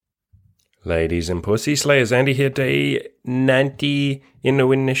Ladies and pussy slayers, Andy here, day 90 in the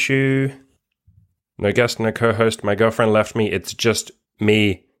winner shoe. No guest, no co-host. My girlfriend left me. It's just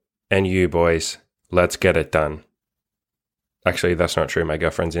me and you, boys. Let's get it done. Actually, that's not true. My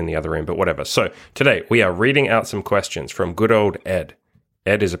girlfriend's in the other room, but whatever. So today we are reading out some questions from good old Ed.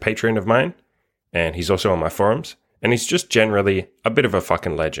 Ed is a patron of mine, and he's also on my forums, and he's just generally a bit of a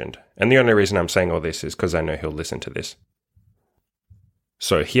fucking legend. And the only reason I'm saying all this is because I know he'll listen to this.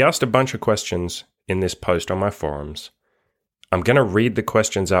 So he asked a bunch of questions in this post on my forums. I'm going to read the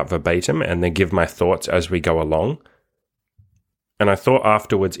questions out verbatim and then give my thoughts as we go along. And I thought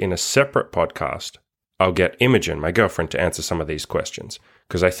afterwards in a separate podcast, I'll get Imogen, my girlfriend, to answer some of these questions.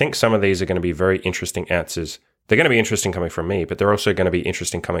 Because I think some of these are going to be very interesting answers. They're going to be interesting coming from me, but they're also going to be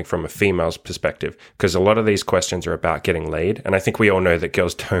interesting coming from a female's perspective. Because a lot of these questions are about getting laid. And I think we all know that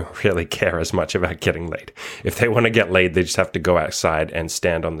girls don't really care as much about getting laid. If they want to get laid, they just have to go outside and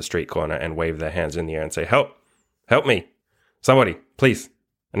stand on the street corner and wave their hands in the air and say, help me, somebody, please,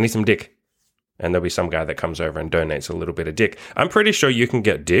 I need some dick. And there'll be some guy that comes over and donates a little bit of dick. I'm pretty sure you can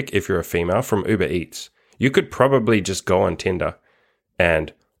get dick if you're a female from Uber Eats. You could probably just go on Tinder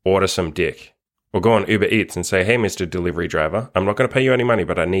and order some dick. Or go on Uber Eats and say, hey, Mr. Delivery Driver, I'm not going to pay you any money,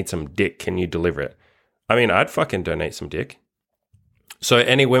 but I need some dick. Can you deliver it? I mean, I'd fucking donate some dick. So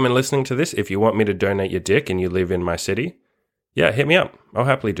any women listening to this, if you want me to donate your dick and you live in my city, yeah, hit me up. I'll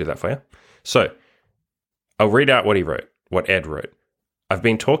happily do that for you. So I'll read out what he wrote, what Ed wrote. I've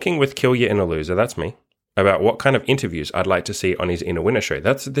been talking with Kill Your Inner Loser, that's me, about what kind of interviews I'd like to see on his Inner Winner show.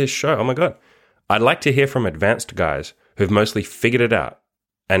 That's this show. Oh my God. I'd like to hear from advanced guys who've mostly figured it out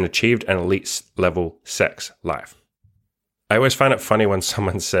and achieved an elite level sex life. I always find it funny when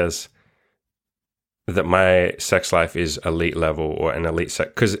someone says that my sex life is elite level or an elite sex,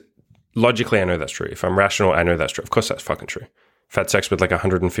 because logically I know that's true. If I'm rational, I know that's true. Of course that's fucking true. I've had sex with like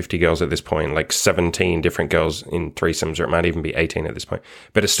 150 girls at this point, like 17 different girls in threesomes, or it might even be 18 at this point.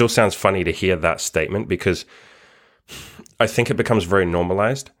 But it still sounds funny to hear that statement because I think it becomes very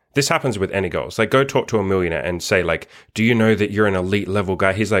normalized. This happens with any girls. Like, go talk to a millionaire and say, like, do you know that you're an elite level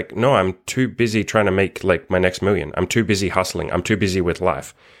guy? He's like, no, I'm too busy trying to make, like, my next million. I'm too busy hustling. I'm too busy with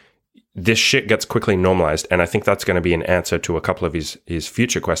life. This shit gets quickly normalized, and I think that's going to be an answer to a couple of his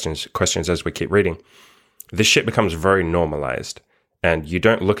future questions as we keep reading. This shit becomes very normalized, and you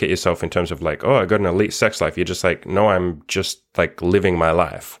don't look at yourself in terms of, like, oh, I got an elite sex life. You're just like, no, I'm just, like, living my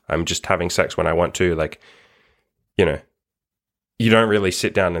life. I'm just having sex when I want to, like, you know. You don't really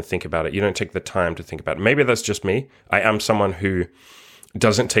sit down and think about it. You don't take the time to think about it. Maybe that's just me. I am someone who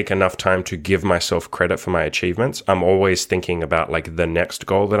doesn't take enough time to give myself credit for my achievements. I'm always thinking about like the next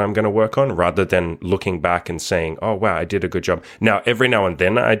goal that I'm going to work on rather than looking back and saying, oh, wow, I did a good job. Now, every now and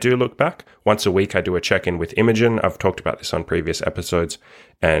then I do look back. Once a week, I do a check-in with Imogen. I've talked about this on previous episodes,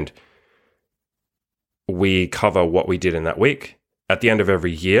 and we cover what we did in that week. At the end of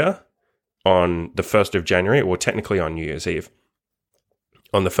every year, on the 1st of January, or technically on New Year's Eve,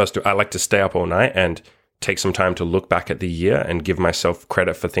 on the 1st, I like to stay up all night and take some time to look back at the year and give myself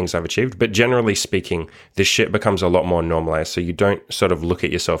credit for things I've achieved. But generally speaking, this shit becomes a lot more normalized. So you don't sort of look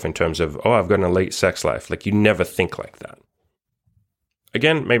at yourself in terms of, oh, I've got an elite sex life. Like, you never think like that.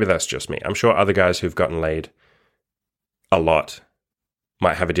 Again, maybe that's just me. I'm sure other guys who've gotten laid a lot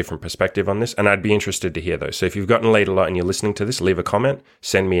might have a different perspective on this. And I'd be interested to hear those. So if you've gotten laid a lot and you're listening to this, leave a comment,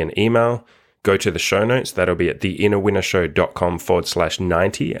 send me an email. Go to the show notes. That'll be at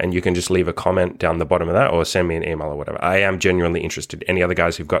theinnerwinnershow.com/90. And you can just leave a comment down the bottom of that or send me an email or whatever. I am genuinely interested. Any other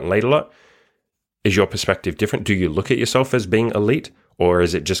guys who've gotten laid a lot? Is your perspective different? Do you look at yourself as being elite? Or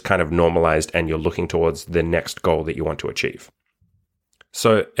is it just kind of normalized and you're looking towards the next goal that you want to achieve?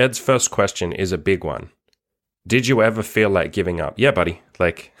 So Ed's first question is a big one. Did you ever feel like giving up? Yeah, buddy.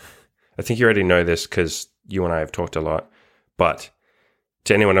 Like, I think you already know this because you and I have talked a lot. But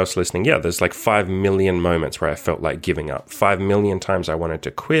to anyone else listening, yeah, there's like 5 million moments where I felt like giving up. 5 million times I wanted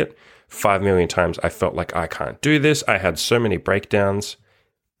to quit. 5 million times I felt like I can't do this. I had so many breakdowns,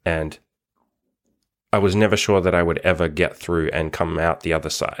 and I was never sure that I would ever get through and come out the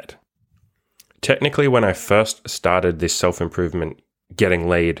other side. Technically, when I first started this self-improvement, getting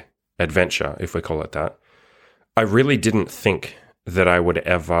laid adventure, if we call it that, I really didn't think that I would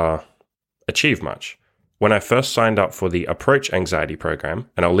ever achieve much. When I first signed up for the Approach Anxiety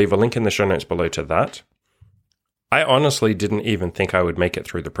program, and I'll leave a link in the show notes below to that, I honestly didn't even think I would make it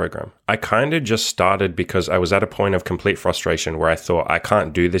through the program. I kind of just started because I was at a point of complete frustration where I thought, I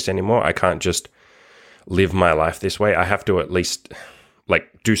can't do this anymore. I can't just live my life this way. I have to at least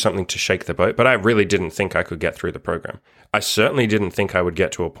like do something to shake the boat. But I really didn't think I could get through the program. I certainly didn't think I would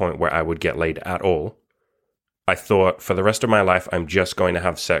get to a point where I would get laid at all. I thought for the rest of my life, I'm just going to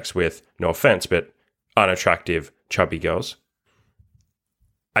have sex with, no offense, but unattractive, chubby girls.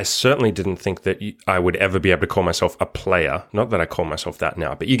 I certainly didn't think that I would ever be able to call myself a player. Not that I call myself that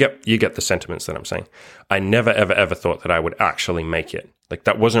now, but you get the sentiments that I'm saying. I never, ever, ever thought that I would actually make it. Like,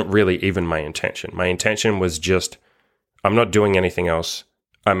 that wasn't really even my intention. My intention was just, I'm not doing anything else.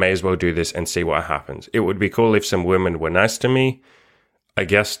 I may as well do this and see what happens. It would be cool if some women were nice to me. I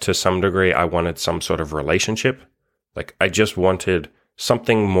guess to some degree, I wanted some sort of relationship. Like, I just wanted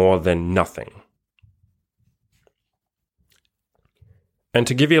something more than nothing. And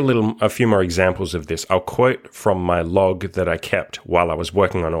to give you a few more examples of this, I'll quote from my log that I kept while I was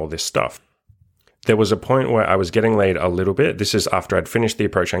working on all this stuff. There was a point where I was getting laid a little bit. This is after I'd finished the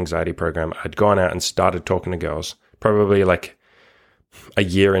approach anxiety program. I'd gone out and started talking to girls, probably like a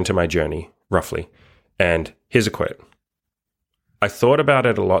year into my journey, roughly. And here's a quote. I thought about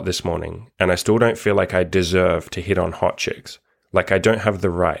it a lot this morning, and I still don't feel like I deserve to hit on hot chicks. Like I don't have the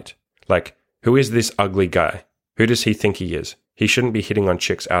right. Like, who is this ugly guy? Who does he think he is? He shouldn't be hitting on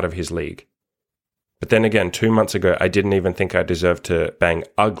chicks out of his league. But then again, 2 months ago, I didn't even think I deserved to bang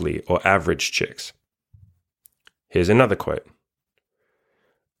ugly or average chicks. Here's another quote.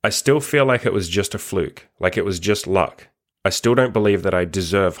 I still feel like it was just a fluke, like it was just luck. I still don't believe that I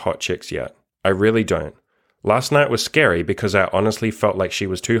deserve hot chicks yet. I really don't. Last night was scary because I honestly felt like she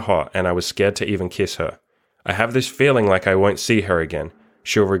was too hot and I was scared to even kiss her. I have this feeling like I won't see her again.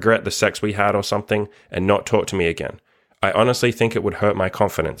 She'll regret the sex we had or something and not talk to me again. I honestly think it would hurt my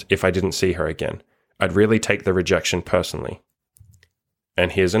confidence if I didn't see her again. I'd really take the rejection personally.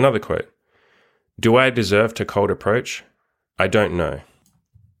 And here's another quote. Do I deserve to cold approach? I don't know.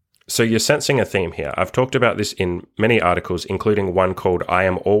 So you're sensing a theme here. I've talked about this in many articles, including one called I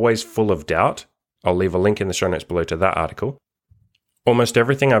Am Always Full of Doubt. I'll leave a link in the show notes below to that article. Almost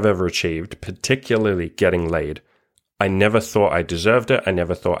everything I've ever achieved, particularly getting laid, I never thought I deserved it. I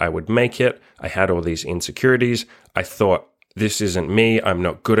never thought I would make it. I had all these insecurities. I thought, this isn't me. I'm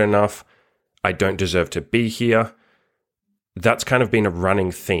not good enough. I don't deserve to be here. That's kind of been a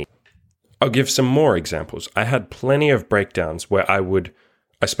running theme. I'll give some more examples. I had plenty of breakdowns where I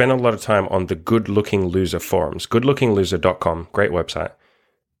spent a lot of time on the Good Looking Loser forums. Goodlookingloser.com, great website.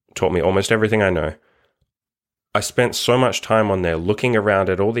 Taught me almost everything I know. I spent so much time on there looking around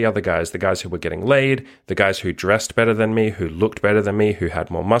at all the other guys, the guys who were getting laid, the guys who dressed better than me, who looked better than me, who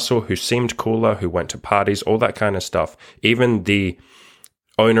had more muscle, who seemed cooler, who went to parties, all that kind of stuff. Even the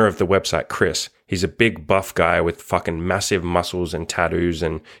owner of the website, Chris, he's a big buff guy with fucking massive muscles and tattoos,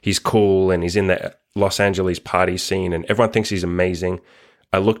 and he's cool, and he's in the Los Angeles party scene, and everyone thinks he's amazing.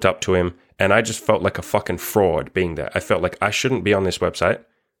 I looked up to him, and I just felt like a fucking fraud being there. I felt like I shouldn't be on this website.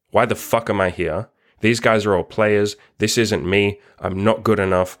 Why the fuck am I here? These guys are all players. This isn't me. I'm not good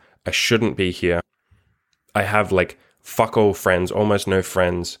enough. I shouldn't be here. I have like fuck all friends, almost no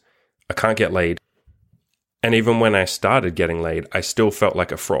friends. I can't get laid. And even when I started getting laid, I still felt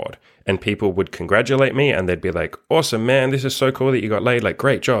like a fraud. And people would congratulate me and they'd be like, awesome, man, this is so cool that you got laid. Like,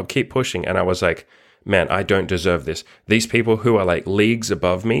 great job, keep pushing. And I was like, man, I don't deserve this. These people who are like leagues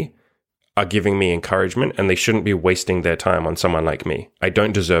above me are giving me encouragement and they shouldn't be wasting their time on someone like me. I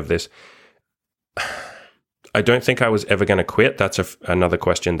don't deserve this. I don't think I was ever going to quit. That's another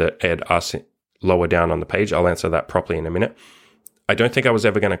question that Ed asked lower down on the page. I'll answer that properly in a minute. I don't think I was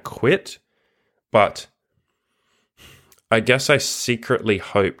ever going to quit, but I guess I secretly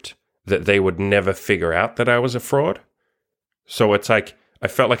hoped that they would never figure out that I was a fraud. So it's like, I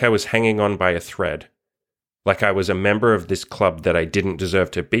felt like I was hanging on by a thread. Like I was a member of this club that I didn't deserve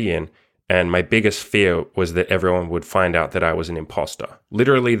to be in. And my biggest fear was that everyone would find out that I was an imposter.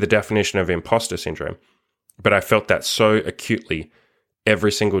 Literally the definition of imposter syndrome. But I felt that so acutely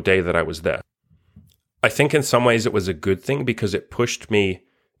every single day that I was there. I think in some ways it was a good thing because it pushed me.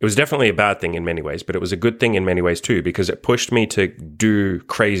 It was definitely a bad thing in many ways, but it was a good thing in many ways too because it pushed me to do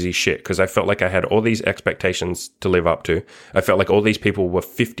crazy shit because I felt like I had all these expectations to live up to. I felt like all these people were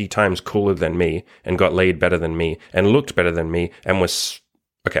 50 times cooler than me and got laid better than me and looked better than me and was,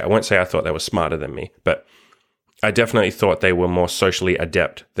 okay, I won't say I thought they were smarter than me, but I definitely thought they were more socially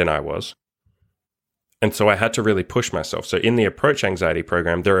adept than I was. And so I had to really push myself. So in the approach anxiety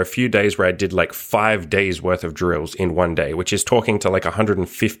program, there are a few days where I did like 5 days worth of drills in one day, which is talking to like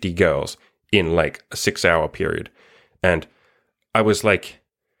 150 girls in like a 6-hour period. And I was like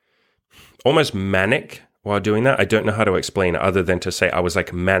almost manic while doing that. I don't know how to explain it other than to say I was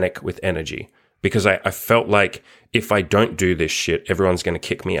like manic with energy. because I felt like if I don't do this shit, everyone's going to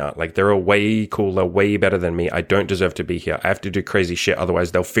kick me out. Like, they're all way cooler, way better than me. I don't deserve to be here. I have to do crazy shit.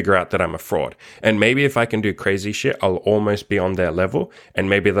 Otherwise, they'll figure out that I'm a fraud. And maybe if I can do crazy shit, I'll almost be on their level. And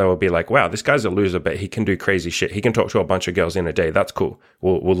maybe they'll be like, wow, this guy's a loser, but he can do crazy shit. He can talk to a bunch of girls in a day. That's cool.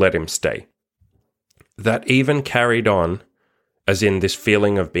 We'll let him stay. That even carried on, as in this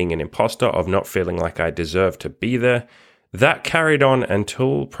feeling of being an imposter, of not feeling like I deserve to be there. That carried on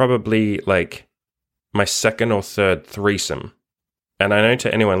until probably like my second or third threesome. And I know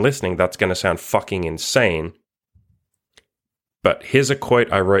to anyone listening, that's going to sound fucking insane. But here's a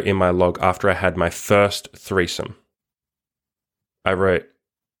quote I wrote in my log after I had my first threesome. I wrote,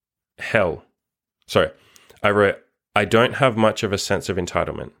 I don't have much of a sense of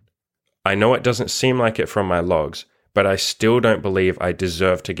entitlement. I know it doesn't seem like it from my logs, but I still don't believe I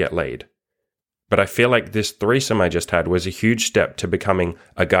deserve to get laid. But I feel like this threesome I just had was a huge step to becoming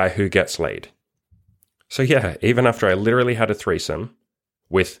a guy who gets laid. So yeah, even after I literally had a threesome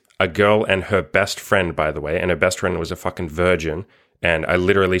with a girl and her best friend, by the way, and her best friend was a fucking virgin, and I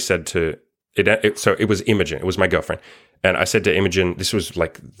literally said to it, so it was Imogen, it was my girlfriend, and I said to Imogen, this was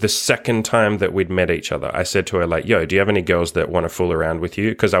like the second time that we'd met each other, I said to her like, yo, do you have any girls that want to fool around with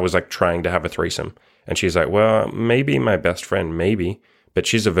you? Because I was like trying to have a threesome. And she's like, well, maybe my best friend, maybe, but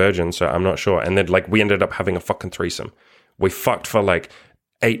she's a virgin, so I'm not sure. And then like we ended up having a fucking threesome. We fucked for like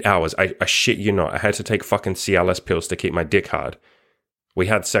 8 hours. I shit you not. I had to take fucking Cialis pills to keep my dick hard. We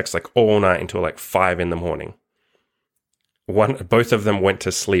had sex like all night until like 5 a.m. Both of them went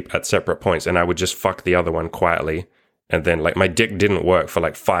to sleep at separate points, and I would just fuck the other one quietly. And then like my dick didn't work for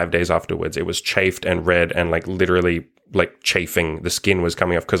like 5 days afterwards. It was chafed and red and like literally like chafing. The skin was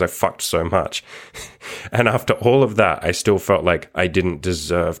coming off because I fucked so much. And after all of that, I still felt like I didn't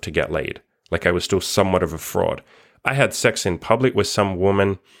deserve to get laid. Like I was still somewhat of a fraud. I had sex in public with some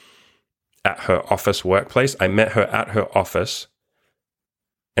woman at her office workplace. I met her at her office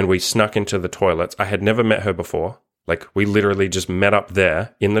and we snuck into the toilets. I had never met her before. Like we literally just met up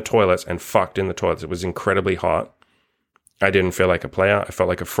there in the toilets and fucked in the toilets. It was incredibly hot. I didn't feel like a player. I felt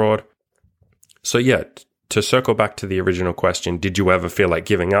like a fraud. So yeah, to circle back to the original question, did you ever feel like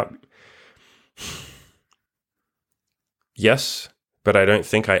giving up? Yes, but I don't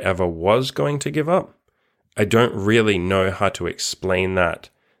think I ever was going to give up. I don't really know how to explain that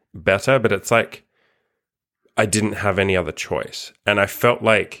better, but it's like I didn't have any other choice. And I felt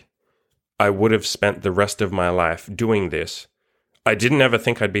like I would have spent the rest of my life doing this. I didn't ever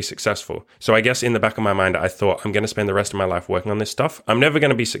think I'd be successful. So I guess in the back of my mind, I thought I'm going to spend the rest of my life working on this stuff. I'm never going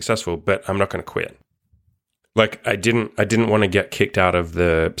to be successful, but I'm not going to quit. Like I didn't want to get kicked out of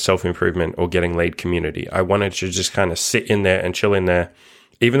the self-improvement or getting laid community. I wanted to just kind of sit in there and chill in there.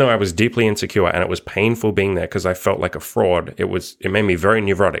 Even though I was deeply insecure and it was painful being there because I felt like a fraud, it made me very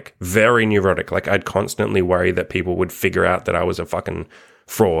neurotic. Like I'd constantly worry that people would figure out that I was a fucking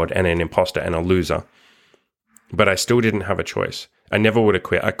fraud and an imposter and a loser. But I still didn't have a choice. I never would have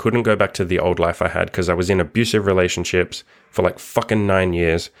quit. I couldn't go back to the old life I had because I was in abusive relationships for like fucking 9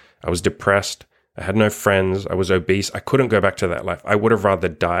 years. I was depressed. I had no friends. I was obese. I couldn't go back to that life. I would have rather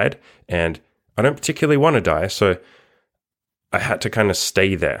died, and I don't particularly want to die. So I had to kind of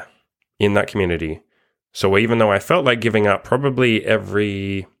stay there in that community. So even though I felt like giving up probably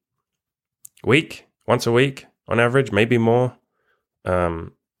every week, once a week on average, maybe more,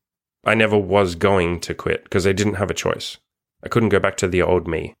 I never was going to quit because I didn't have a choice. I couldn't go back to the old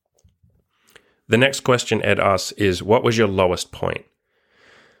me. The next question Ed asks is, what was your lowest point?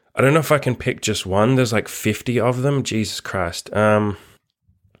 I don't know if I can pick just one. There's like 50 of them. Jesus Christ.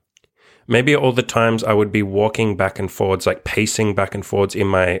 Maybe all the times I would be walking back and forwards, like pacing back and forwards in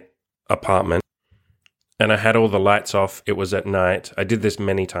my apartment, and I had all the lights off. It was at night. I did this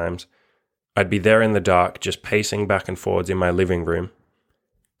many times. I'd be there in the dark, just pacing back and forwards in my living room,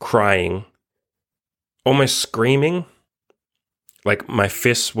 crying, almost screaming. Like my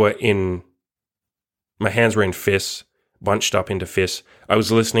hands were in fists, bunched up into fists. I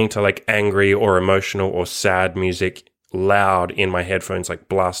was listening to like angry or emotional or sad music loud in my headphones, like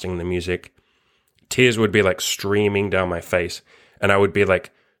blasting the music. Tears would be like streaming down my face and I would be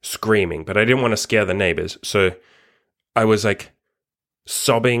like screaming, but I didn't want to scare the neighbors. So I was like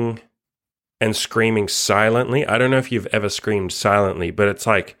sobbing and screaming silently. I don't know if you've ever screamed silently, but it's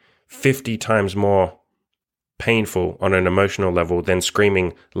like 50 times more painful on an emotional level than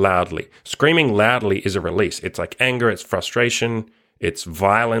screaming loudly. Screaming loudly is a release. It's like anger, it's frustration, it's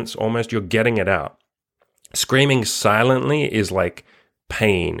violence almost. You're getting it out. Screaming silently is like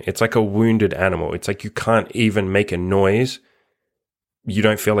pain. It's like a wounded animal. It's like you can't even make a noise you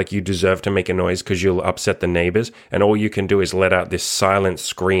don't feel like you deserve to make a noise because you'll upset the neighbors, and all you can do is let out this silent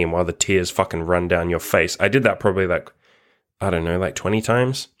scream while the tears fucking run down your face. I did that probably like, I don't know, like 20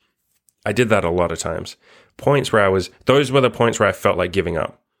 times. I did that a lot of times. Those were the points where I felt like giving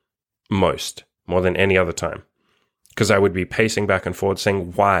up more than any other time. Because I would be pacing back and forth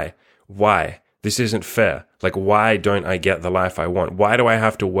saying, why? This isn't fair. Like, why don't I get the life I want? Why do I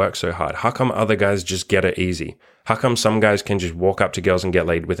have to work so hard? How come other guys just get it easy? How come some guys can just walk up to girls and get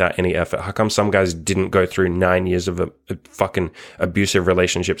laid without any effort? How come some guys didn't go through 9 years of fucking abusive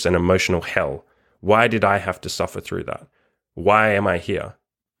relationships and emotional hell? Why did I have to suffer through that? Why am I here?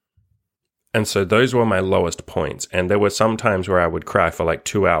 And so those were my lowest points. And there were some times where I would cry for like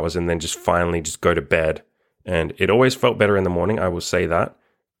 2 hours and then just finally just go to bed. And it always felt better in the morning, I will say that.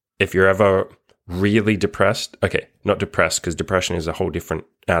 If you're ever really depressed, okay, not depressed because depression is a whole different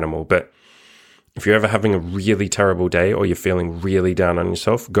animal, but if you're ever having a really terrible day or you're feeling really down on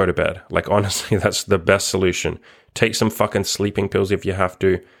yourself, go to bed. Like, honestly, that's the best solution. Take some fucking sleeping pills if you have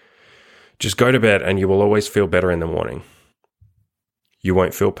to. Just go to bed and you will always feel better in the morning. You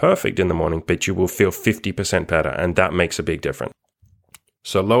won't feel perfect in the morning, but you will feel 50% better, and that makes a big difference.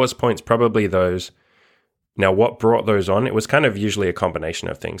 So lowest points, probably those. Now, what brought those on? It was kind of usually a combination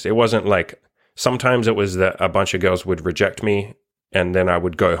of things. It wasn't like, sometimes it was that a bunch of girls would reject me and then I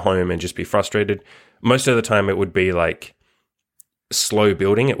would go home and just be frustrated. Most of the time it would be like slow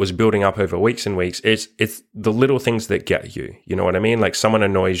building. It was building up over weeks and weeks. It's the little things that get you. You know what I mean? Like someone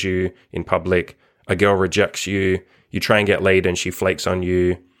annoys you in public, a girl rejects you, you try and get laid and she flakes on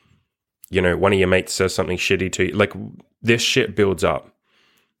you. You know, one of your mates says something shitty to you. Like, this shit builds up,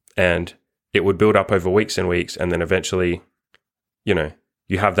 and it would build up over weeks and weeks, and then eventually, you know,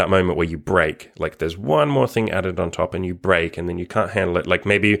 you have that moment where you break. Like, there's one more thing added on top and you break, and then you can't handle it. Like,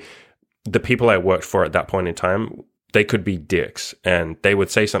 maybe the people I worked for at that point in time, they could be dicks, and they would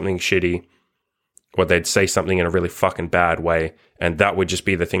say something shitty, or they'd say something in a really fucking bad way, and that would just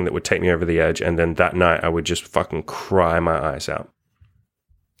be the thing that would take me over the edge, and then that night I would just fucking cry my eyes out.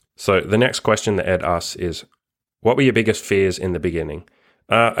 So the next question that Ed asks is, what were your biggest fears in the beginning?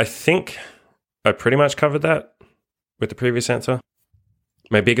 I think I pretty much covered that with the previous answer.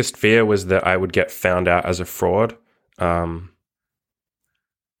 My biggest fear was that I would get found out as a fraud. I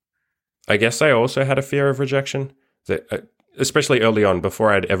guess I also had a fear of rejection, that, especially early on,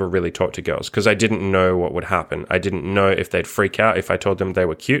 before I'd ever really talked to girls, because I didn't know what would happen. I didn't know if they'd freak out if I told them they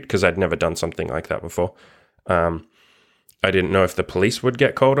were cute, because I'd never done something like that before. I didn't know if the police would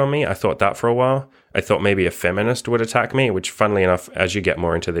get called on me. I thought that for a while. I thought maybe a feminist would attack me, which, funnily enough, as you get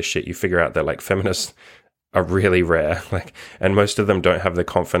more into this shit, you figure out that like feminists are really rare, like, and most of them don't have the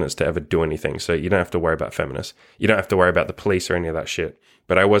confidence to ever do anything. So you don't have to worry about feminists. You don't have to worry about the police or any of that shit.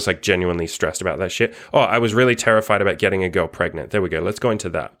 But I was like genuinely stressed about that shit. Oh, I was really terrified about getting a girl pregnant. There we go. Let's go into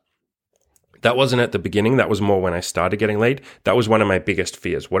that. That wasn't at the beginning. That was more when I started getting laid. That was one of my biggest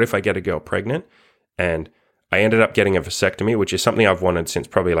fears. What if I get a girl pregnant? And I ended up getting a vasectomy, which is something I've wanted since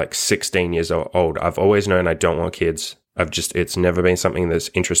probably like 16 years old. I've always known I don't want kids. It's never been something that's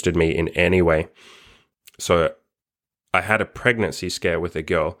interested me in any way. So I had a pregnancy scare with a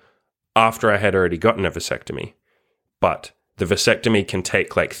girl after I had already gotten a vasectomy. But the vasectomy can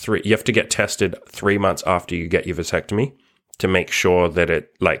take like you have to get tested 3 months after you get your vasectomy to make sure that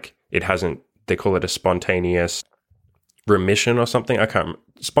it hasn't, they call it a spontaneous remission or something.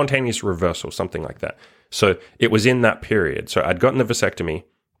 Spontaneous reversal, something like that. So it was in that period. So I'd gotten the vasectomy,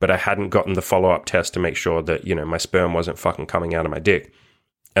 but I hadn't gotten the follow-up test to make sure that, you know, my sperm wasn't fucking coming out of my dick.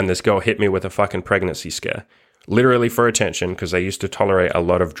 And this girl hit me with a fucking pregnancy scare, literally for attention, because I used to tolerate a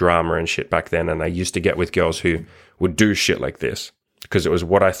lot of drama and shit back then. And I used to get with girls who would do shit like this because it was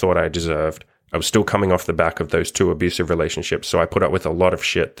what I thought I deserved. I was still coming off the back of those 2 abusive relationships. So I put up with a lot of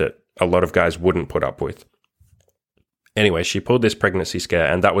shit that a lot of guys wouldn't put up with. Anyway, she pulled this pregnancy scare,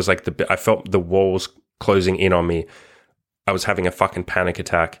 and that was like I felt the walls closing in on me. I was having a fucking panic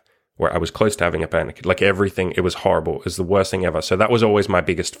attack, where I was close to having a panic. Like everything, it was horrible. It was the worst thing ever. So that was always my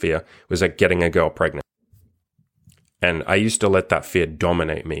biggest fear, was like getting a girl pregnant. And I used to let that fear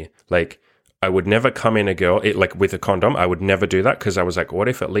dominate me. Like, I would never come in a girl, like with a condom. I would never do that because I was like, what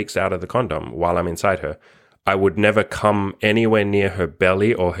if it leaks out of the condom while I'm inside her? I would never come anywhere near her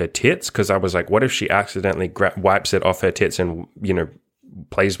belly or her tits because I was like, what if she accidentally wipes it off her tits and, you know,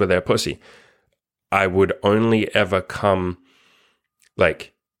 plays with her pussy? I would only ever come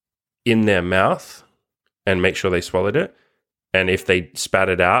like in their mouth and make sure they swallowed it. And if they spat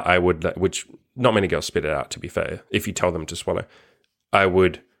it out, I would, which not many girls spit it out, to be fair, if you tell them to swallow, I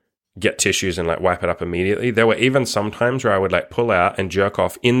would get tissues and like wipe it up immediately. There were even some times where I would like pull out and jerk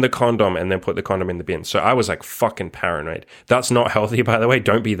off in the condom and then put the condom in the bin. So I was like fucking paranoid. That's not healthy, by the way.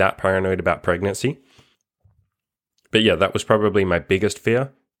 Don't be that paranoid about pregnancy. But yeah, that was probably my biggest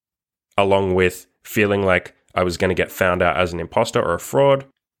fear, along with feeling like I was going to get found out as an imposter or a fraud,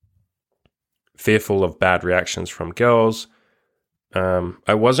 fearful of bad reactions from girls.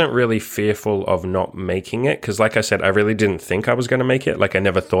 I wasn't really fearful of not making it because, like I said, I really didn't think I was going to make it. Like, I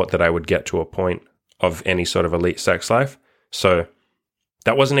never thought that I would get to a point of any sort of elite sex life. So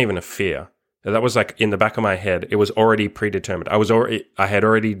that wasn't even a fear. That was like in the back of my head. It was already predetermined. I had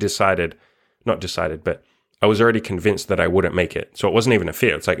already decided, not decided, but I was already convinced that I wouldn't make it. So it wasn't even a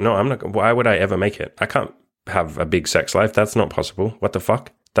fear. It's like, no, I'm not. Why would I ever make it? I can't have a big sex life. That's not possible. What the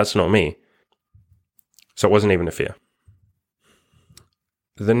fuck? That's not me. So it wasn't even a fear.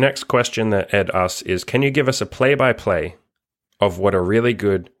 The next question that Ed asks is, can you give us a play-by-play of what a really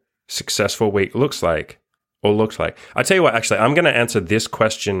good, successful week looks like or looked like? I tell you what, actually, I'm going to answer this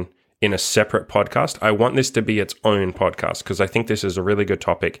question in a separate podcast. I want this to be its own podcast because I think this is a really good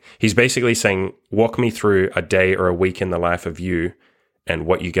topic. He's basically saying, walk me through a day or a week in the life of you and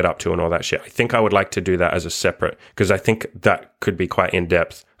what you get up to and all that shit. I think I would like to do that as a separate, because I think that could be quite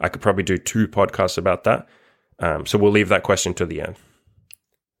in-depth. I could probably do 2 podcasts about that. So we'll leave that question to the end.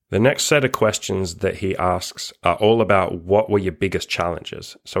 The next set of questions that he asks are all about what were your biggest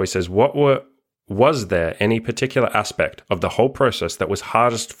challenges. So he says, was there any particular aspect of the whole process that was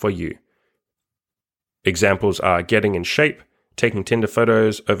hardest for you? Examples are getting in shape, taking Tinder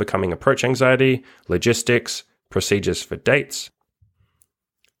photos, overcoming approach anxiety, logistics, procedures for dates.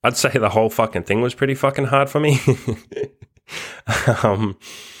 I'd say the whole fucking thing was pretty fucking hard for me.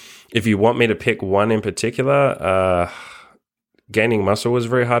 If you want me to pick one in particular, gaining muscle was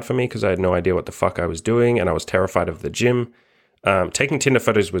very hard for me because I had no idea what the fuck I was doing and I was terrified of the gym. Taking Tinder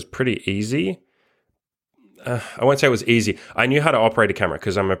photos was pretty easy. I won't say it was easy. I knew how to operate a camera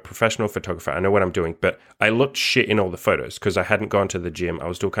because I'm a professional photographer. I know what I'm doing, but I looked shit in all the photos because I hadn't gone to the gym. I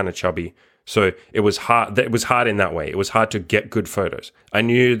was still kind of chubby. So it was hard. It was hard in that way. It was hard to get good photos. I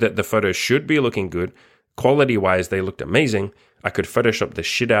knew that the photos should be looking good. Quality-wise, they looked amazing. I could Photoshop the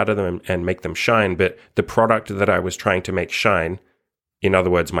shit out of them and make them shine, but the product that I was trying to make shine, in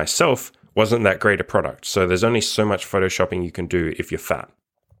other words, myself, wasn't that great a product. So there's only so much Photoshopping you can do if you're fat.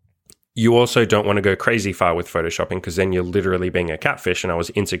 You also don't want to go crazy far with Photoshopping because then you're literally being a catfish, and I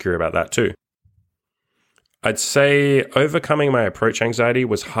was insecure about that too. I'd say overcoming my approach anxiety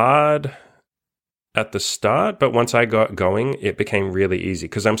was hard at the start, but once I got going, it became really easy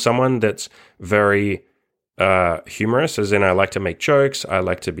because I'm someone that's very humorous, as in I like to make jokes, I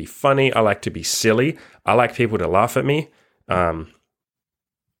like to be funny, I like to be silly, I like people to laugh at me. I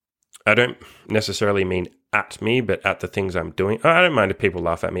don't necessarily mean at me, but at the things I'm doing. I don't mind if people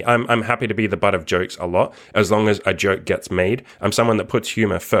laugh at me. I'm happy to be the butt of jokes a lot, as long as a joke gets made. I'm someone that puts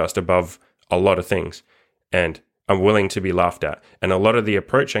humor first above a lot of things, and I'm willing to be laughed at. And a lot of the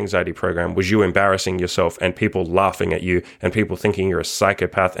approach anxiety program was you embarrassing yourself and people laughing at you and people thinking you're a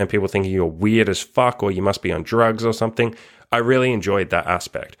psychopath and people thinking you're weird as fuck or you must be on drugs or something. I really enjoyed that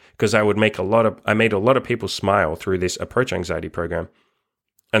aspect because I made a lot of people smile through this approach anxiety program.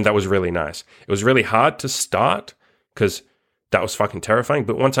 And that was really nice. It was really hard to start because that was fucking terrifying.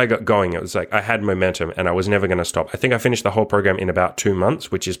 But once I got going, it was like I had momentum and I was never going to stop. I think I finished the whole program in about 2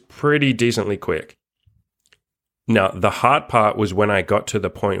 months, which is pretty decently quick. Now, the hard part was when I got to the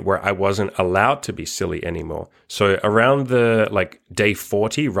point where I wasn't allowed to be silly anymore. So around the day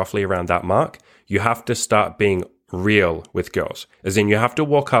 40, roughly around that mark, you have to start being real with girls. As in, you have to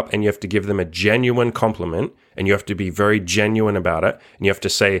walk up and you have to give them a genuine compliment and you have to be very genuine about it. And you have to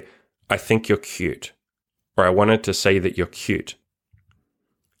say, I think you're cute. Or I wanted to say that you're cute.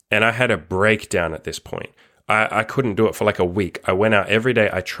 And I had a breakdown at this point. I couldn't do it for like a week. I went out every day.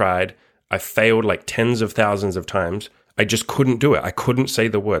 I tried. I failed like tens of thousands of times. I just couldn't do it. I couldn't say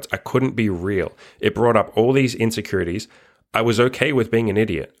the words. I couldn't be real. It brought up all these insecurities. I was okay with being an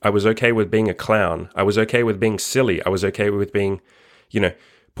idiot. I was okay with being a clown. I was okay with being silly. I was okay with being,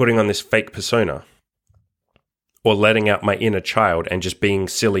 putting on this fake persona or letting out my inner child and just being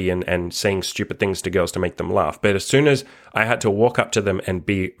silly and saying stupid things to girls to make them laugh. But as soon as I had to walk up to them and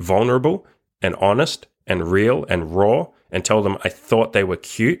be vulnerable and honest and real and raw and tell them I thought they were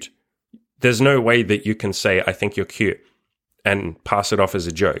cute, there's no way that you can say, I think you're cute and pass it off as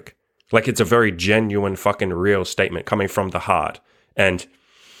a joke. Like, it's a very genuine fucking real statement coming from the heart. And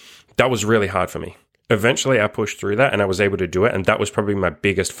that was really hard for me. Eventually, I pushed through that and I was able to do it. And that was probably my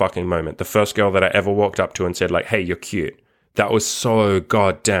biggest fucking moment. The first girl that I ever walked up to and said hey, you're cute. That was so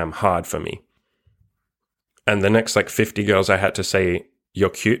goddamn hard for me. And the next 50 girls I had to say, you're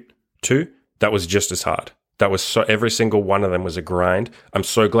cute, 2, that was just as hard. That was every single one of them was a grind. I'm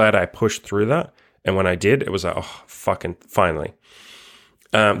so glad I pushed through that. And when I did, it was like, oh, fucking finally.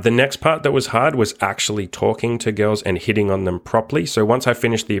 The next part that was hard was actually talking to girls and hitting on them properly. So once I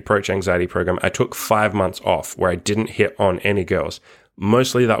finished the approach anxiety program, I took 5 months off where I didn't hit on any girls.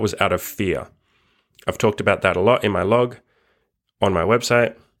 Mostly that was out of fear. I've talked about that a lot in my log, on my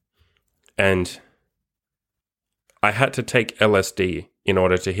website, and I had to take LSD in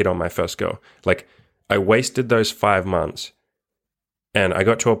order to hit on my first girl. Like, I wasted those 5 months, and I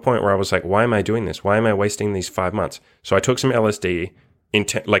got to a point where I was like, why am I doing this? Why am I wasting these 5 months? So I took some LSD,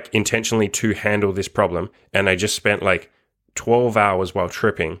 intentionally to handle this problem, and I just spent like 12 hours while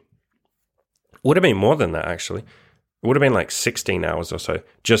tripping. Would have been more than that, actually. It would have been like 16 hours or so,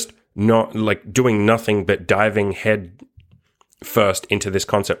 just not like doing nothing but diving head first into this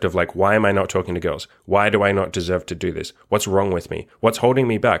concept of like, why am I not talking to girls? Why do I not deserve to do this? What's wrong with me? What's holding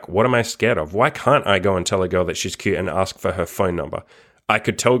me back? What am I scared of? Why can't I go and tell a girl that she's cute and ask for her phone number? I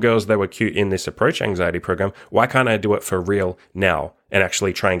could tell girls they were cute in this approach anxiety program. Why can't I do it for real now and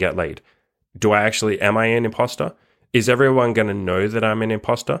actually try and get laid? Am I an imposter? Is everyone going to know that I'm an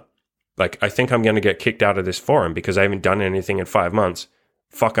imposter? Like, I think I'm going to get kicked out of this forum because I haven't done anything in 5 months.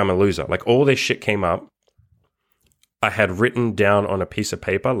 Fuck, I'm a loser. Like, all this shit came up. I had written down on a piece of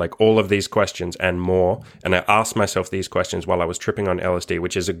paper, like all of these questions and more. And I asked myself these questions while I was tripping on LSD,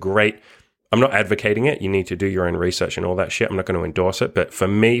 which is I'm not advocating it. You need to do your own research and all that shit. I'm not going to endorse it. But for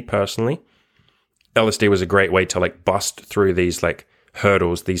me personally, LSD was a great way to like bust through these like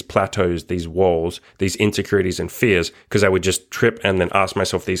hurdles, these plateaus, these walls, these insecurities and fears, because I would just trip and then ask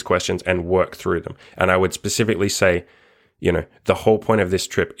myself these questions and work through them. And I would specifically say, the whole point of this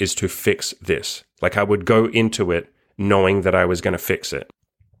trip is to fix this. Like, I would go into it knowing that I was going to fix it.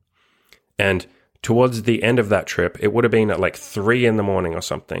 And towards the end of that trip, it would have been at like 3 a.m. or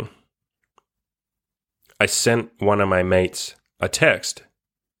something. I sent one of my mates a text,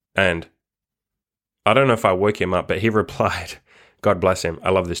 and I don't know if I woke him up, but he replied, God bless him. I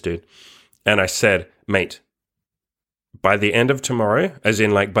love this dude. And I said, mate, by the end of tomorrow, as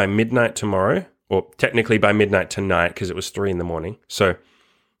in like by midnight tomorrow, or technically by midnight tonight, because it was 3 a.m. So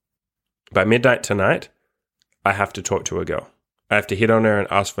by midnight tonight, I have to talk to a girl. I have to hit on her and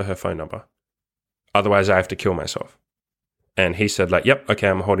ask for her phone number. Otherwise, I have to kill myself. And he said like, yep, okay,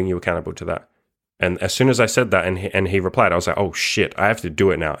 I'm holding you accountable to that. And as soon as I said that and he replied, I was like, oh shit, I have to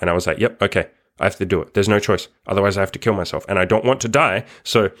do it now. And I was like, yep, okay, I have to do it. There's no choice. Otherwise, I have to kill myself. And I don't want to die,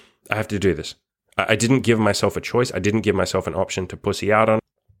 so I have to do this. I didn't give myself a choice. I didn't give myself an option to pussy out on.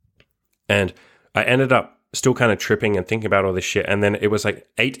 And I ended up still kind of tripping and thinking about all this shit. And then it was like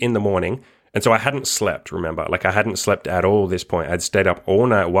 8 a.m. And so I hadn't slept, remember? Like, I hadn't slept at all at this point. I'd stayed up all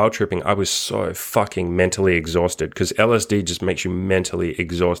night while tripping. I was so fucking mentally exhausted because LSD just makes you mentally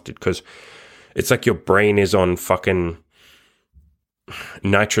exhausted because it's like your brain is on fucking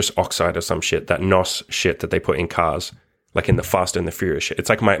nitrous oxide or some shit, that NOS shit that they put in cars, like in the Fast and the Furious shit. It's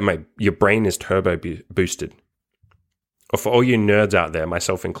like your brain is turbo boosted. Or for all you nerds out there,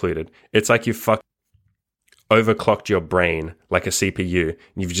 myself included, it's like you overclocked your brain like a CPU.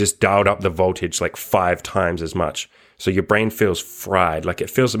 You've just dialed up the voltage like 5 times as much. So your brain feels fried, like it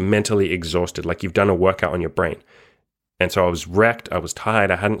feels mentally exhausted, like you've done a workout on your brain. And so I was wrecked. I was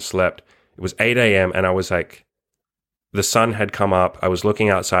tired. I hadn't slept. It was 8 a.m. and I was like, the sun had come up. I was looking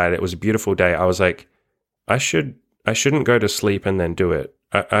outside. It was a beautiful day. I was like, I shouldn't go to sleep and then do it.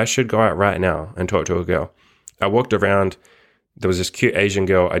 I should go out right now and talk to a girl. I walked around. There was this cute Asian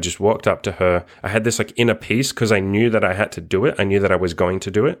girl. I just walked up to her. I had this like inner peace because I knew that I had to do it. I knew that I was going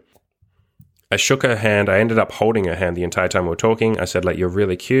to do it. I shook her hand. I ended up holding her hand the entire time we were talking. I said, like, you're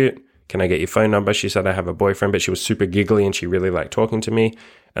really cute. Can I get your phone number? She said, I have a boyfriend, but she was super giggly and she really liked talking to me.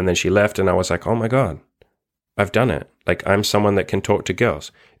 And then she left and I was like, oh my God, I've done it. Like, I'm someone that can talk to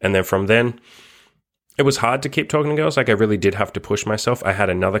girls. And then from then, it was hard to keep talking to girls. Like, I really did have to push myself. I had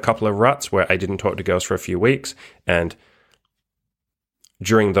another couple of ruts where I didn't talk to girls for a few weeks. And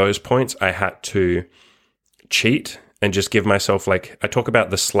during those points, I had to cheat and just give myself, like, I talk about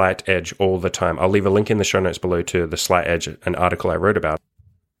the slight edge all the time. I'll leave a link in the show notes below to the slight edge, an article I wrote about.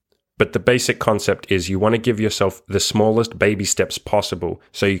 But the basic concept is you want to give yourself the smallest baby steps possible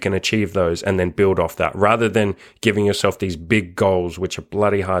so you can achieve those and then build off that, rather than giving yourself these big goals, which are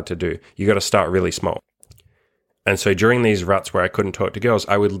bloody hard to do. You got to start really small. And so during these ruts where I couldn't talk to girls,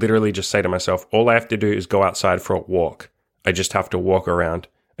 I would literally just say to myself, all I have to do is go outside for a walk. I just have to walk around.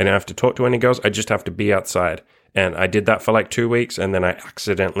 I don't have to talk to any girls. I just have to be outside. And I did that for like 2 weeks. And then I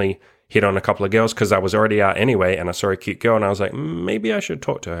accidentally hit on a couple of girls because I was already out anyway. And I saw a cute girl and I was like, maybe I should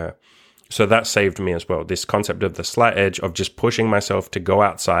talk to her. So that saved me as well. This concept of the slight edge of just pushing myself to go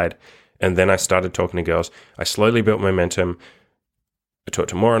outside. And then I started talking to girls. I slowly built momentum. I talked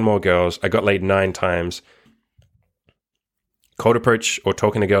to more and more girls. I got laid 9 times. Cold approach or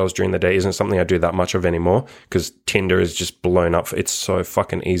talking to girls during the day isn't something I do that much of anymore because Tinder is just blown up. It's so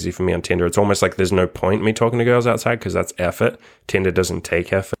fucking easy for me on Tinder. It's almost like there's no point me talking to girls outside because that's effort. Tinder doesn't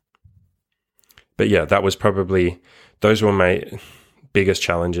take effort. But yeah, that was probably, those were my biggest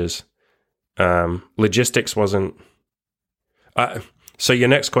challenges. Logistics wasn't, so his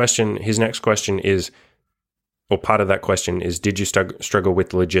next question is, or part of that question is, did you struggle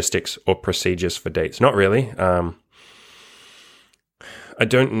with logistics or procedures for dates? Not really. I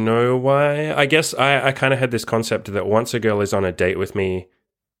don't know why. I guess I kind of had this concept that once a girl is on a date with me,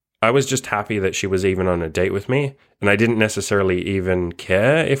 I was just happy that she was even on a date with me, and I didn't necessarily even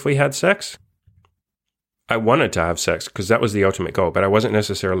care if we had sex. I wanted to have sex because that was the ultimate goal, but I wasn't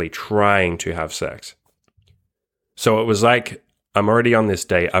necessarily trying to have sex. So it was like, I'm already on this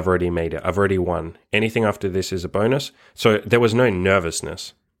date. I've already made it. I've already won. Anything after this is a bonus. So there was no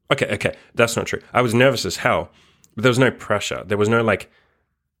nervousness. Okay, that's not true. I was nervous as hell, but there was no pressure. There was no like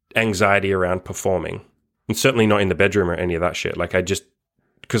anxiety around performing, and certainly not in the bedroom or any of that shit. Like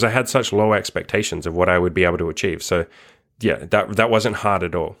because I had such low expectations of what I would be able to achieve. So yeah, that wasn't hard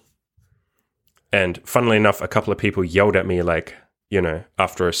at all. And funnily enough, a couple of people yelled at me like,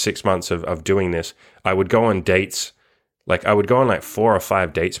 after 6 months of doing this, I would go on dates. Like I would go on like 4 or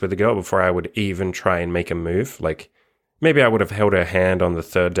 5 dates with a girl before I would even try and make a move. Like maybe I would have held her hand on the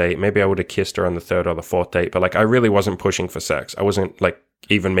 3rd date. Maybe I would have kissed her on the 3rd or the 4th date. But like I really wasn't pushing for sex. I wasn't like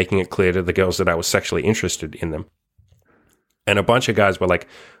even making it clear to the girls that I was sexually interested in them. And a bunch of guys were like,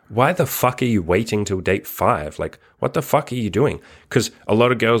 why the fuck are you waiting till date 5? Like, what the fuck are you doing? Because a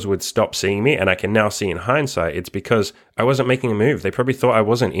lot of girls would stop seeing me, and I can now see in hindsight, it's because I wasn't making a move. They probably thought I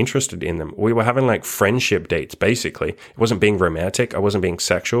wasn't interested in them. We were having like friendship dates, basically. It wasn't being romantic. I wasn't being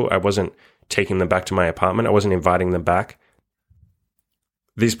sexual. I wasn't taking them back to my apartment. I wasn't inviting them back.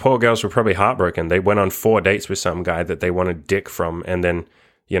 These poor girls were probably heartbroken. They went on 4 dates with some guy that they wanted dick from, and then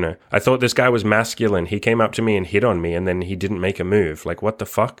I thought this guy was masculine. He came up to me and hit on me, and then he didn't make a move. Like, what the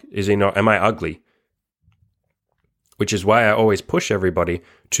fuck? Is he not? Am I ugly? Which is why I always push everybody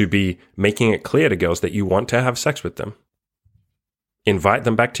to be making it clear to girls that you want to have sex with them. Invite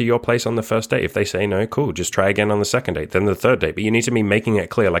them back to your place on the 1st date. If they say no, cool. Just try again on the 2nd date, then the 3rd date. But you need to be making it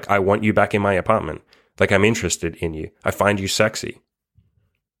clear, like, I want you back in my apartment. Like, I'm interested in you. I find you sexy.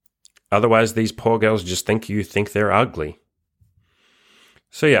 Otherwise, these poor girls just think you think they're ugly.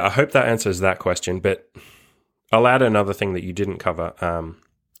 So yeah, I hope that answers that question, but I'll add another thing that you didn't cover.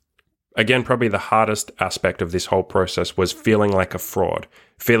 Again, probably the hardest aspect of this whole process was feeling like a fraud,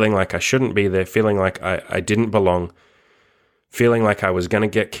 feeling like I shouldn't be there, feeling like I didn't belong, feeling like I was going to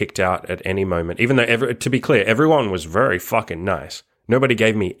get kicked out at any moment. Even though, to be clear, everyone was very fucking nice. Nobody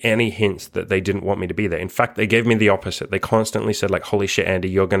gave me any hints that they didn't want me to be there. In fact, they gave me the opposite. They constantly said like, holy shit, Andy,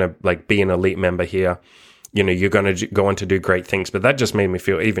 you're going to like be an elite member here. You're going to go on to do great things. But that just made me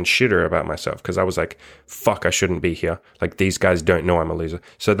feel even shitter about myself because I was like, fuck, I shouldn't be here. Like, these guys don't know I'm a loser.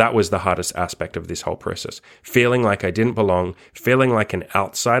 So that was the hardest aspect of this whole process. Feeling like I didn't belong, feeling like an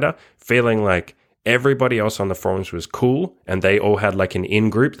outsider, feeling like everybody else on the forums was cool and they all had like an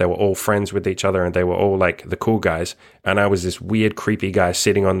in-group. They were all friends with each other and they were all like the cool guys. And I was this weird, creepy guy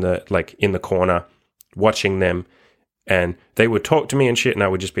sitting on the, like in the corner watching them. And they would talk to me and shit, and I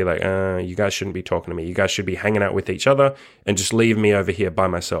would just be like, you guys shouldn't be talking to me. You guys should be hanging out with each other and just leave me over here by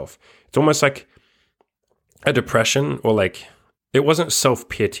myself. It's almost like a depression, or like, it wasn't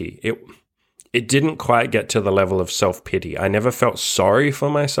self-pity. It didn't quite get to the level of self-pity. I never felt sorry for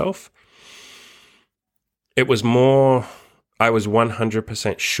myself. It was more, I was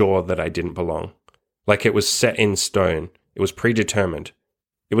 100% sure that I didn't belong. Like, it was set in stone. It was predetermined.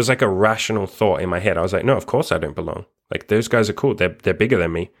 It was like a rational thought in my head. I was like, no, of course I don't belong. Like, those guys are cool. They're bigger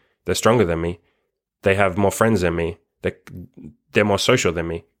than me. They're stronger than me. They have more friends than me. They're more social than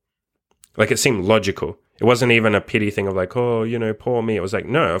me. Like, it seemed logical. It wasn't even a pity thing of like, oh, poor me. It was like,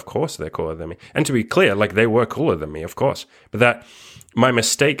 no, of course they're cooler than me. And to be clear, like, they were cooler than me, of course. But that, my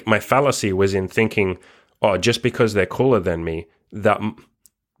mistake, my fallacy was in thinking, oh, just because they're cooler than me, that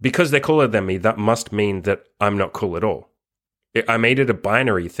must mean that I'm not cool at all. I made it a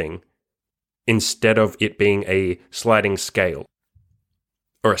binary thing instead of it being a sliding scale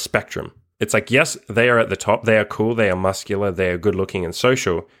or a spectrum. It's like, yes, they are at the top. They are cool. They are muscular. They are good looking and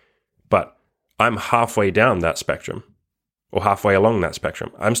social. But I'm halfway down that spectrum or halfway along that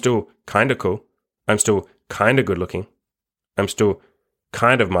spectrum. I'm still kind of cool. I'm still kind of good looking. I'm still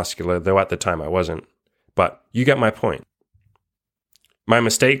kind of muscular, though at the time I wasn't. But you get my point. My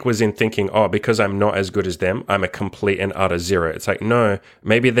mistake was in thinking, oh, because I'm not as good as them, I'm a complete and utter zero. It's like, no,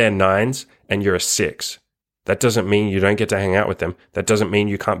 maybe they're 9s and you're a 6. That doesn't mean you don't get to hang out with them. That doesn't mean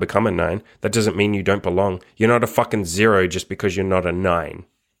you can't become a 9. That doesn't mean you don't belong. You're not a fucking 0 just because you're not a 9.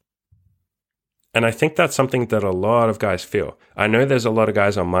 And I think that's something that a lot of guys feel. I know there's a lot of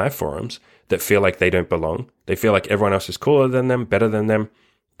guys on my forums that feel like they don't belong. They feel like everyone else is cooler than them, better than them.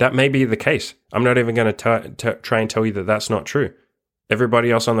 That may be the case. I'm not even going to try and tell you that that's not true.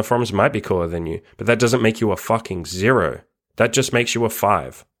 Everybody else on the forums might be cooler than you, but that doesn't make you a fucking 0. That just makes you a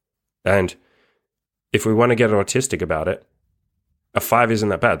 5. And if we want to get autistic about it, a 5 isn't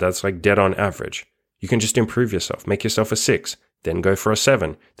that bad. That's like dead on average. You can just improve yourself. Make yourself a 6, then go for a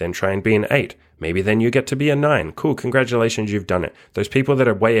 7, then try and be an 8. Maybe then you get to be a 9. Cool, congratulations, you've done it. Those people that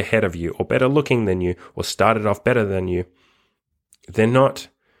are way ahead of you or better looking than you or started off better than you, they're not...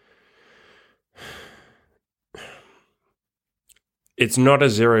 It's not a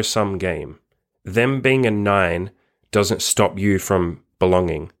zero-sum game. Them being a 9 doesn't stop you from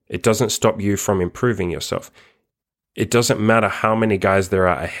belonging. It doesn't stop you from improving yourself. It doesn't matter how many guys there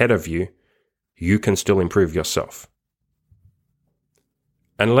are ahead of you, you can still improve yourself.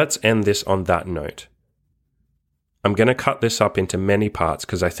 And let's end this on that note. I'm going to cut this up into many parts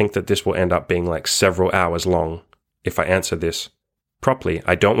because I think that this will end up being like several hours long if I answer this properly.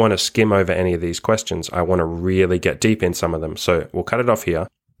 I don't want to skim over any of these questions. I want to really get deep in some of them. So we'll cut it off here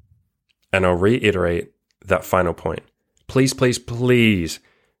and I'll reiterate that final point. Please, please, please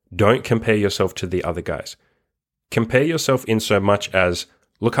don't compare yourself to the other guys. Compare yourself in so much as,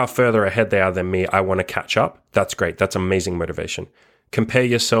 look how further ahead they are than me. I want to catch up. That's great. That's amazing motivation. Compare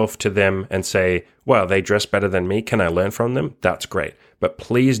yourself to them and say, well, they dress better than me. Can I learn from them? That's great. But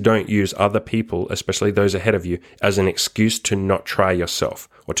please don't use other people, especially those ahead of you, as an excuse to not try yourself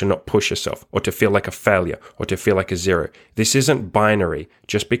or to not push yourself or to feel like a failure or to feel like a 0. This isn't binary.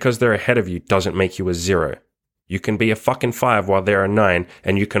 Just because they're ahead of you doesn't make you a 0. You can be a fucking 5 while they're a 9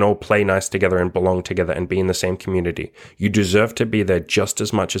 and you can all play nice together and belong together and be in the same community. You deserve to be there just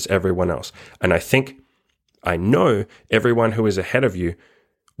as much as everyone else. And I know everyone who is ahead of you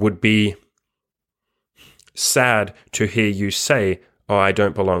would be sad to hear you say, oh, I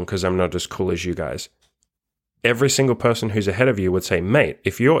don't belong because I'm not as cool as you guys. Every single person who's ahead of you would say, mate,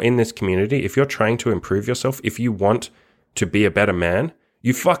 if you're in this community, if you're trying to improve yourself, if you want to be a better man,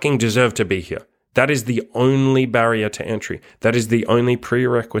 you fucking deserve to be here. That is the only barrier to entry. That is the only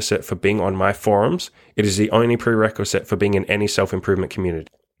prerequisite for being on my forums. It is the only prerequisite for being in any self-improvement community.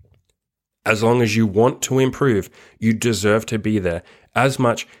 As long as you want to improve, you deserve to be there as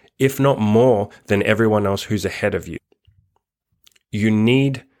much, if not more, than everyone else who's ahead of you. You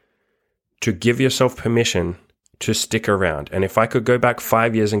need to give yourself permission to stick around. And if I could go back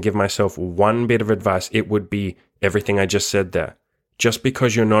 5 years and give myself one bit of advice, it would be everything I just said there. Just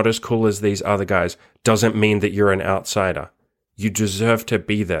because you're not as cool as these other guys doesn't mean that you're an outsider. You deserve to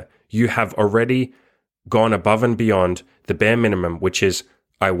be there. You have already gone above and beyond the bare minimum, which is,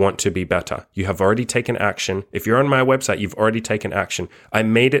 I want to be better. You have already taken action. If you're on my website, you've already taken action. I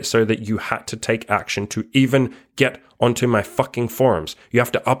made it so that you had to take action to even get onto my fucking forums. You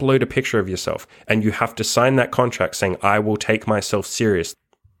have to upload a picture of yourself and you have to sign that contract saying, I will take myself serious.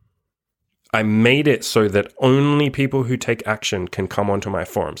 I made it so that only people who take action can come onto my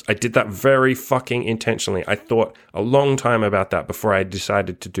forums. I did that very fucking intentionally. I thought a long time about that before I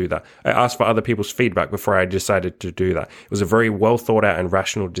decided to do that. I asked for other people's feedback before I decided to do that. It was a very well thought out and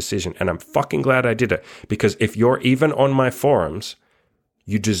rational decision. And I'm fucking glad I did it, because if you're even on my forums,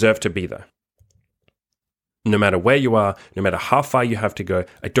 you deserve to be there. No matter where you are, no matter how far you have to go,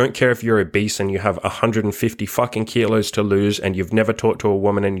 I don't care if you're obese and you have 150 fucking kilos to lose and you've never talked to a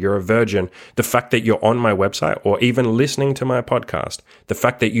woman and you're a virgin, the fact that you're on my website or even listening to my podcast, the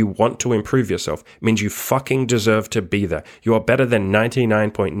fact that you want to improve yourself means you fucking deserve to be there. You are better than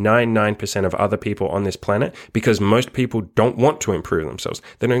 99.99% of other people on this planet, because most people don't want to improve themselves.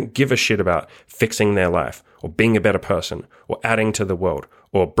 They don't give a shit about fixing their life or being a better person or adding to the world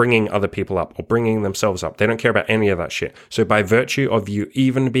or bringing other people up or bringing themselves up. They don't care about any of that shit. So by virtue of you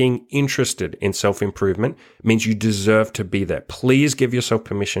even being interested in self-improvement means you deserve to be there. Please give yourself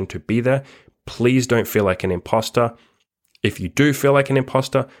permission to be there. Please don't feel like an imposter. If you do feel like an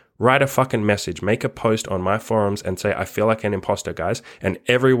imposter, write a fucking message, make a post on my forums and say, I feel like an imposter, guys. And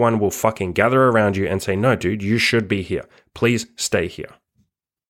everyone will fucking gather around you and say, no, dude, you should be here. Please stay here.